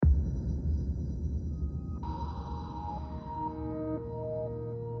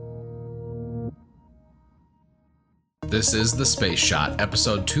This is The Space Shot,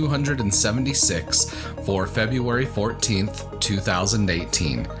 episode 276 for February 14th,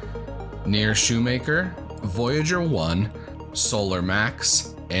 2018. Near Shoemaker, Voyager 1, Solar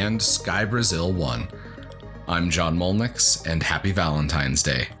Max, and Sky-Brasil 1. I'm John Molnix, and happy Valentine's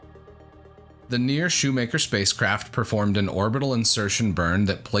Day. The Near Shoemaker spacecraft performed an orbital insertion burn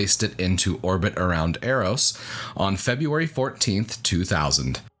that placed it into orbit around Eros on February 14th,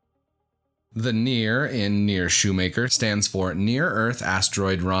 2000. The Near in Near Shoemaker stands for Near-Earth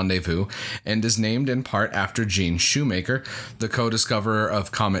Asteroid Rendezvous and is named in part after Gene Shoemaker, the co-discoverer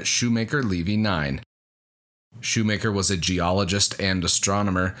of comet Shoemaker-Levy 9. Shoemaker was a geologist and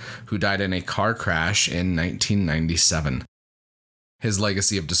astronomer who died in a car crash in 1997. His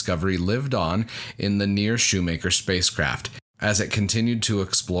legacy of discovery lived on in the Near Shoemaker spacecraft, as it continued to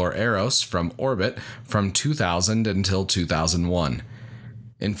explore Eros from orbit from 2000 until 2001.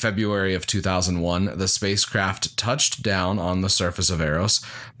 In February of 2001, the spacecraft touched down on the surface of Eros,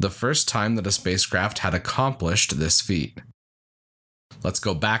 the first time that a spacecraft had accomplished this feat. Let's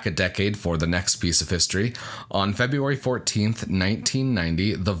go back a decade for the next piece of history. On February 14th,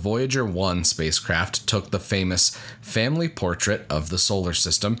 1990, the Voyager 1 spacecraft took the famous family portrait of the solar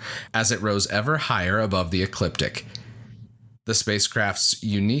system as it rose ever higher above the ecliptic. The spacecraft's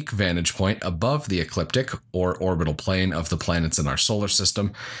unique vantage point above the ecliptic, or orbital plane of the planets in our solar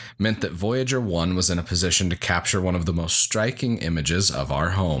system, meant that Voyager 1 was in a position to capture one of the most striking images of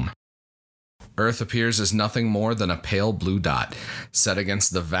our home. Earth appears as nothing more than a pale blue dot, set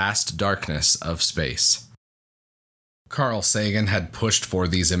against the vast darkness of space. Carl Sagan had pushed for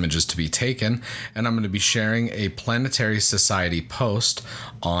these images to be taken, and I'm going to be sharing a Planetary Society post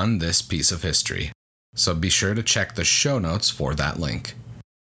on this piece of history. So be sure to check the show notes for that link.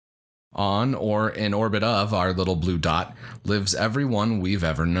 On or in orbit of our little blue dot lives everyone we've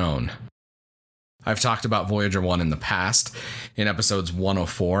ever known. I've talked about Voyager 1 in the past, in episodes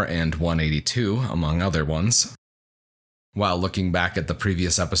 104 and 182, among other ones. While looking back at the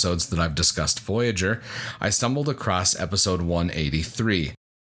previous episodes that I've discussed Voyager, I stumbled across episode 183.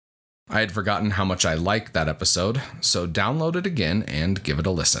 I had forgotten how much I liked that episode, so download it again and give it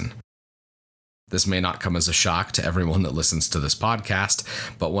a listen. This may not come as a shock to everyone that listens to this podcast,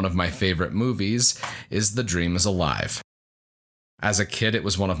 but one of my favorite movies is The Dream is Alive. As a kid, it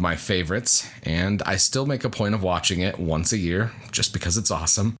was one of my favorites, and I still make a point of watching it once a year, just because it's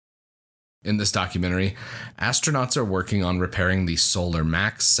awesome. In this documentary, astronauts are working on repairing the Solar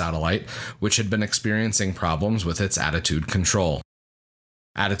Max satellite, which had been experiencing problems with its attitude control.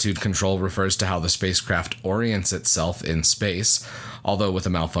 Attitude control refers to how the spacecraft orients itself in space. Although with a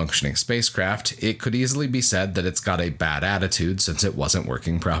malfunctioning spacecraft, it could easily be said that it's got a bad attitude since it wasn't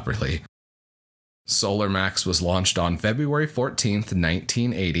working properly. Solar Max was launched on February 14th,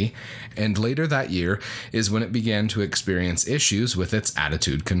 1980, and later that year is when it began to experience issues with its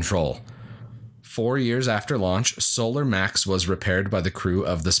attitude control. 4 years after launch, Solar Max was repaired by the crew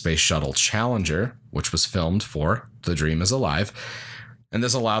of the Space Shuttle Challenger, which was filmed for The Dream is Alive, and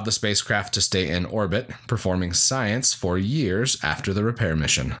this allowed the spacecraft to stay in orbit, performing science for years after the repair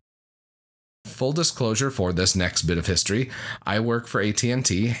mission. Full disclosure for this next bit of history, I work for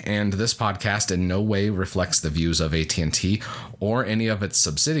AT&T, and this podcast in no way reflects the views of AT&T or any of its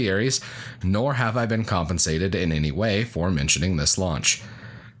subsidiaries, nor have I been compensated in any way for mentioning this launch.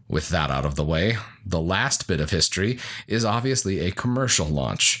 With that out of the way, the last bit of history is obviously a commercial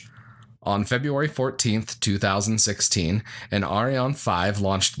launch. On February 14th, 2016, an Ariane 5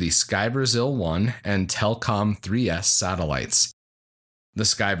 launched the Sky-Brasil 1 and Telcom 3S satellites. The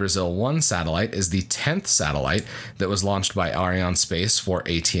Sky-Brasil 1 satellite is the 10th satellite that was launched by Arianespace for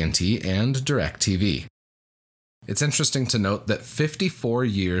AT&T and DirecTV. It's interesting to note that 54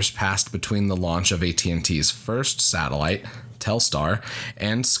 years passed between the launch of AT&T's first satellite, Telstar,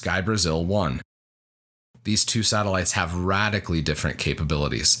 and Sky-Brasil 1. These two satellites have radically different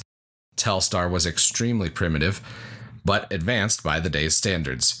capabilities. Telstar was extremely primitive, but advanced by the day's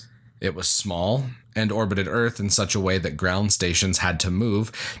standards. It was small and orbited Earth in such a way that ground stations had to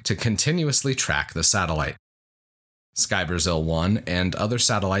move to continuously track the satellite. Sky-Brasil 1 and other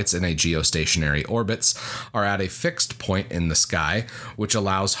satellites in a geostationary orbits are at a fixed point in the sky, which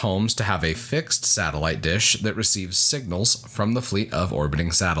allows homes to have a fixed satellite dish that receives signals from the fleet of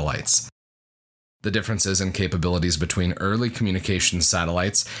orbiting satellites. The differences in capabilities between early communications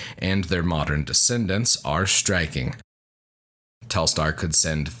satellites and their modern descendants are striking. Telstar could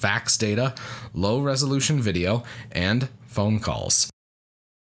send fax data, low-resolution video, and phone calls.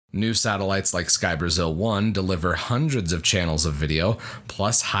 New satellites like Sky-Brasil 1 deliver hundreds of channels of video,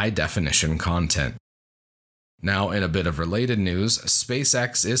 plus high-definition content. Now, in a bit of related news,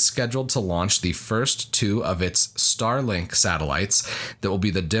 SpaceX is scheduled to launch the first 2 of its Starlink satellites that will be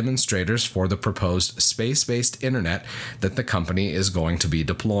the demonstrators for the proposed space-based internet that the company is going to be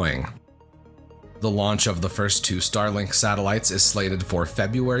deploying. The launch of the first 2 Starlink satellites is slated for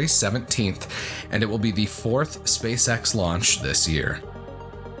February 17th, and it will be the 4th SpaceX launch this year.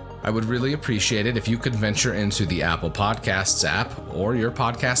 I would really appreciate it if you could venture into the Apple Podcasts app or your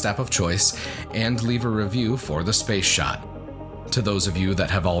podcast app of choice and leave a review for the Space Shot. To those of you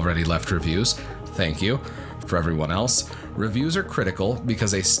that have already left reviews, thank you. For everyone else, reviews are critical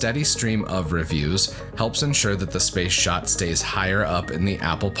because a steady stream of reviews helps ensure that the Space Shot stays higher up in the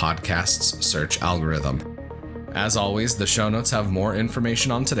Apple Podcasts search algorithm. As always, the show notes have more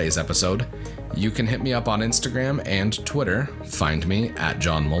information on today's episode. You can hit me up on Instagram and Twitter. Find me at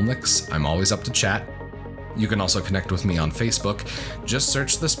John Molnix. I'm always up to chat. You can also connect with me on Facebook. Just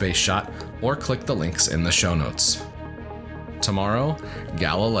search The Space Shot or click the links in the show notes. Tomorrow,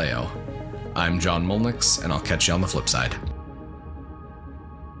 Galileo. I'm John Molnix, and I'll catch you on the flip side.